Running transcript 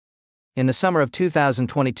In the summer of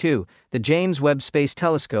 2022, the James Webb Space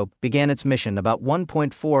Telescope began its mission about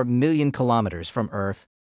 1.4 million kilometers from Earth.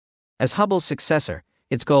 As Hubble's successor,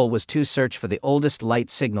 its goal was to search for the oldest light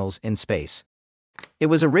signals in space. It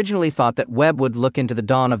was originally thought that Webb would look into the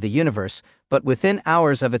dawn of the universe, but within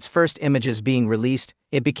hours of its first images being released,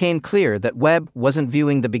 it became clear that Webb wasn't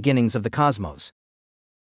viewing the beginnings of the cosmos.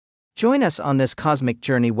 Join us on this cosmic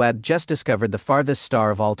journey. Webb just discovered the farthest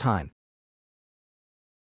star of all time.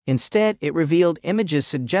 Instead, it revealed images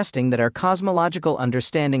suggesting that our cosmological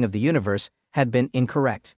understanding of the universe had been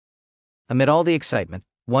incorrect. Amid all the excitement,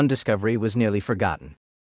 one discovery was nearly forgotten.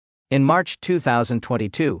 In March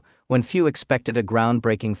 2022, when few expected a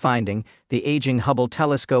groundbreaking finding, the aging Hubble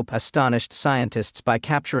telescope astonished scientists by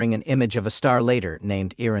capturing an image of a star later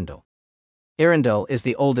named Earendel. Earendel is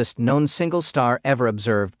the oldest known single star ever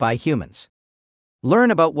observed by humans.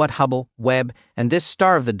 Learn about what Hubble, Webb, and this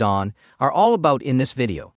star of the dawn are all about in this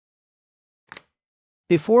video.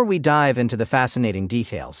 Before we dive into the fascinating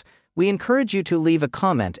details, we encourage you to leave a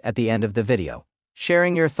comment at the end of the video,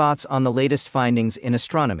 sharing your thoughts on the latest findings in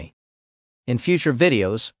astronomy. In future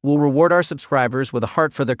videos, we'll reward our subscribers with a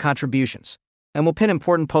heart for their contributions, and we'll pin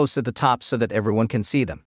important posts at the top so that everyone can see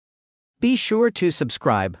them. Be sure to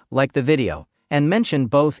subscribe, like the video, and mention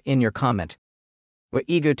both in your comment. We're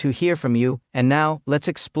eager to hear from you, and now, let's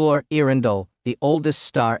explore Earendel, the oldest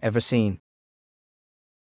star ever seen.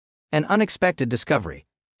 An unexpected discovery.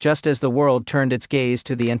 Just as the world turned its gaze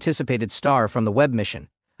to the anticipated star from the Webb mission,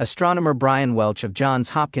 astronomer Brian Welch of Johns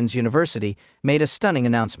Hopkins University made a stunning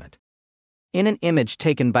announcement. In an image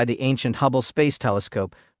taken by the ancient Hubble Space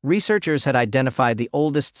Telescope, researchers had identified the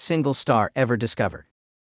oldest single star ever discovered.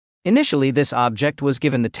 Initially, this object was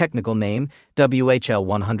given the technical name WHL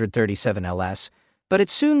 137LS, but it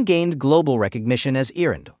soon gained global recognition as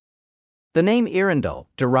Earendel. The name Earendel,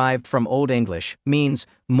 derived from Old English, means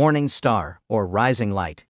morning star or rising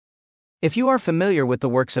light. If you are familiar with the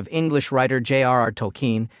works of English writer J.R.R.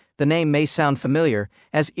 Tolkien, the name may sound familiar,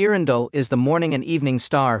 as Earendel is the morning and evening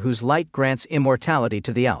star whose light grants immortality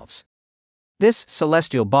to the elves. This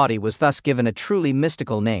celestial body was thus given a truly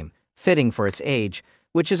mystical name, fitting for its age,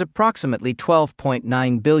 which is approximately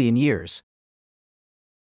 12.9 billion years.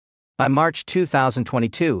 By March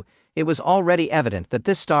 2022, it was already evident that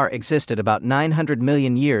this star existed about 900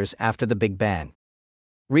 million years after the Big Bang.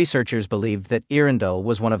 Researchers believed that Earendel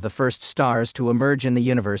was one of the first stars to emerge in the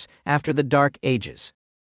universe after the Dark Ages.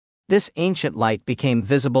 This ancient light became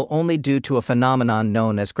visible only due to a phenomenon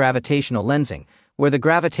known as gravitational lensing, where the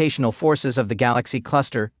gravitational forces of the galaxy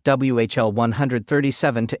cluster WHL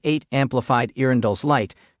 137-8 amplified Earendel's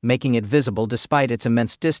light, making it visible despite its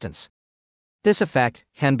immense distance. This effect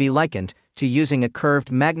can be likened to using a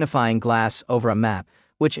curved magnifying glass over a map,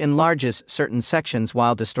 which enlarges certain sections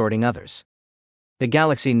while distorting others. The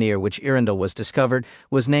galaxy near which Earendel was discovered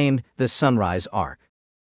was named the Sunrise Arc.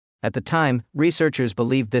 At the time, researchers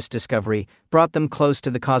believed this discovery brought them close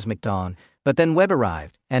to the cosmic dawn, but then Webb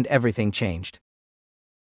arrived, and everything changed.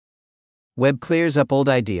 Webb clears up old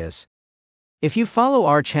ideas. If you follow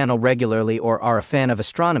our channel regularly or are a fan of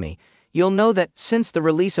astronomy, you'll know that since the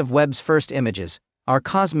release of Webb's first images, our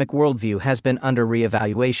cosmic worldview has been under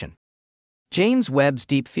re-evaluation. James Webb's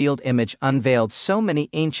Deep Field image unveiled so many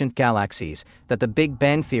ancient galaxies that the Big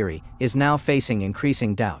Bang theory is now facing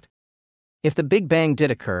increasing doubt. If the Big Bang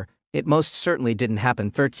did occur, it most certainly didn't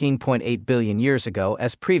happen 13.8 billion years ago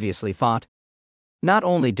as previously thought. Not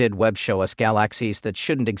only did Webb show us galaxies that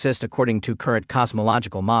shouldn't exist according to current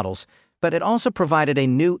cosmological models, but it also provided a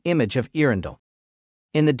new image of Earendel.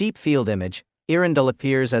 In the Deep Field image, Earendel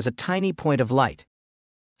appears as a tiny point of light.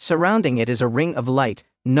 Surrounding it is a ring of light,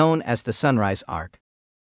 known as the Sunrise Arc.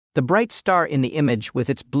 The bright star in the image with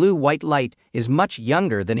its blue-white light is much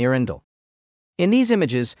younger than Earendel. In these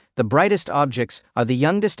images, the brightest objects are the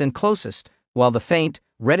youngest and closest, while the faint,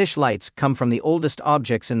 reddish lights come from the oldest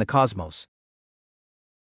objects in the cosmos.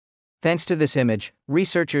 Thanks to this image,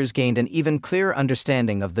 researchers gained an even clearer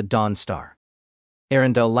understanding of the dawn star.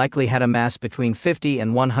 Earendel likely had a mass between 50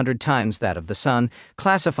 and 100 times that of the Sun,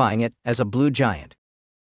 classifying it as a blue giant.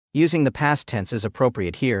 Using the past tense is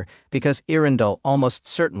appropriate here, because Earendel almost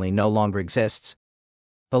certainly no longer exists.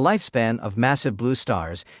 The lifespan of massive blue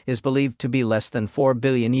stars is believed to be less than 4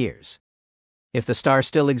 billion years. If the star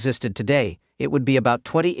still existed today, it would be about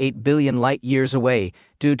 28 billion light-years away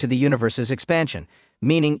due to the universe's expansion,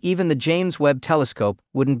 meaning even the James Webb Telescope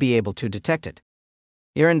wouldn't be able to detect it.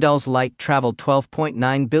 Earendel's light traveled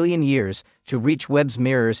 12.9 billion years to reach Webb's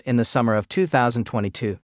mirrors in the summer of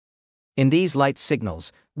 2022. In these light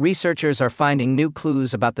signals, researchers are finding new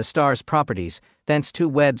clues about the star's properties thanks to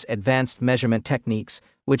Webb's advanced measurement techniques,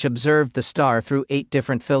 which observed the star through 8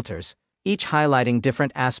 different filters, each highlighting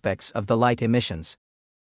different aspects of the light emissions.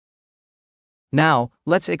 Now,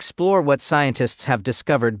 let's explore what scientists have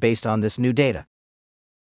discovered based on this new data.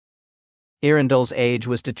 Earendil's age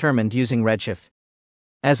was determined using redshift.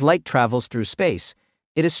 As light travels through space,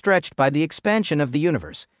 it is stretched by the expansion of the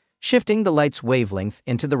universe, shifting the light's wavelength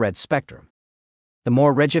into the red spectrum. The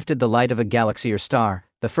more redshifted the light of a galaxy or star,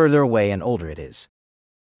 the further away and older it is.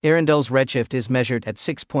 Earendil's redshift is measured at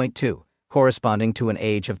 6.2, corresponding to an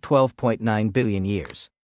age of 12.9 billion years.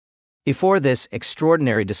 Before this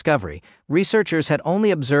extraordinary discovery, researchers had only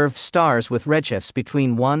observed stars with redshifts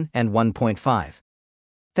between 1 and 1.5.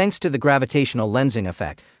 Thanks to the gravitational lensing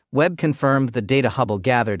effect, Webb confirmed the data Hubble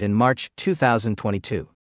gathered in March 2022.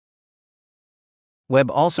 Webb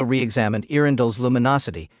also re-examined Earendil's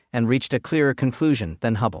luminosity and reached a clearer conclusion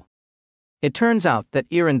than Hubble. It turns out that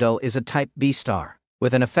Earendil is a Type B star,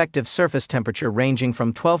 with an effective surface temperature ranging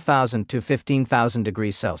from 12,000 to 15,000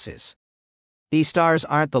 degrees Celsius. These stars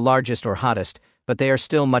aren't the largest or hottest, but they are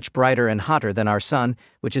still much brighter and hotter than our Sun,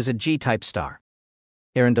 which is a G-type star.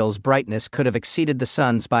 Earendil's brightness could have exceeded the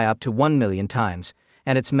Sun's by up to 1 million times,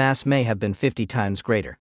 and its mass may have been 50 times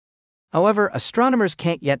greater. However, astronomers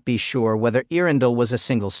can't yet be sure whether Earendil was a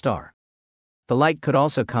single star. The light could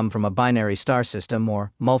also come from a binary star system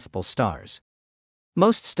or multiple stars.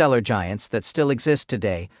 Most stellar giants that still exist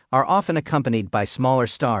today are often accompanied by smaller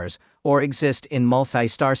stars or exist in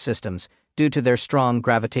multi-star systems due to their strong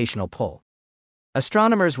gravitational pull.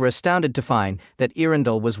 Astronomers were astounded to find that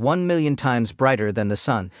Earendil was 1 million times brighter than the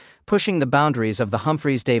Sun, pushing the boundaries of the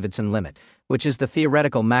Humphreys-Davidson limit, which is the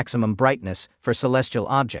theoretical maximum brightness for celestial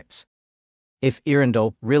objects. If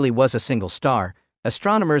Earendil really was a single star,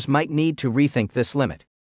 astronomers might need to rethink this limit.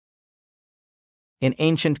 In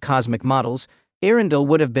ancient cosmic models, Earendil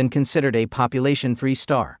would have been considered a population 3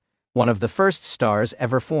 star, one of the first stars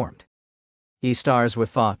ever formed. These stars were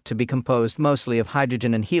thought to be composed mostly of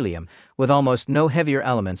hydrogen and helium, with almost no heavier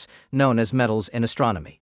elements known as metals in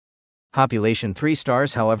astronomy. Population 3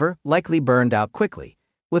 stars, however, likely burned out quickly,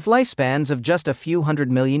 with lifespans of just a few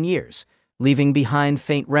 100 million years, leaving behind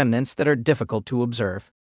faint remnants that are difficult to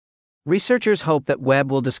observe. Researchers hope that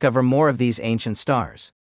Webb will discover more of these ancient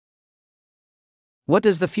stars. What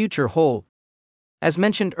does the future hold? As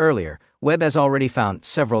mentioned earlier, Webb has already found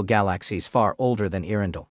several galaxies far older than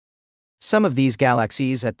Earendil. Some of these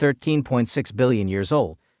galaxies, at 13.6 billion years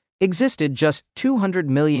old, existed just 200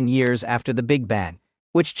 million years after the Big Bang,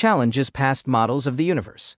 which challenges past models of the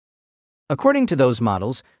universe. According to those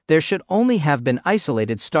models, there should only have been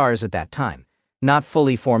isolated stars at that time, not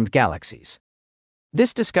fully formed galaxies.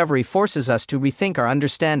 This discovery forces us to rethink our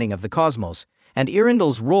understanding of the cosmos, and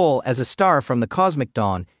Earendil's role as a star from the cosmic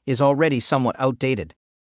dawn is already somewhat outdated.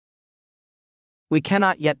 We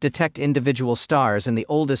cannot yet detect individual stars in the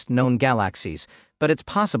oldest known galaxies, but it's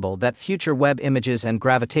possible that future Webb images and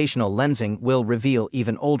gravitational lensing will reveal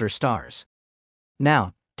even older stars.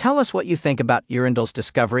 Now, tell us what you think about Earendil's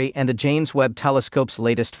discovery and the James Webb Telescope's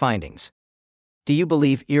latest findings. Do you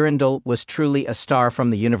believe Earendil was truly a star from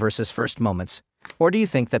the universe's first moments, or do you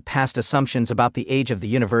think that past assumptions about the age of the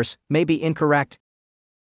universe may be incorrect?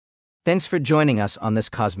 Thanks for joining us on this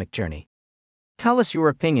cosmic journey. Tell us your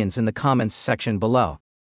opinions in the comments section below.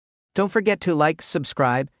 Don't forget to like,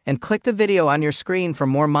 subscribe, and click the video on your screen for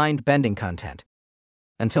more mind-bending content.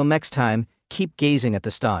 Until next time, keep gazing at the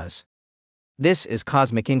stars. This is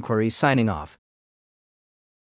Cosmic Inquiries signing off.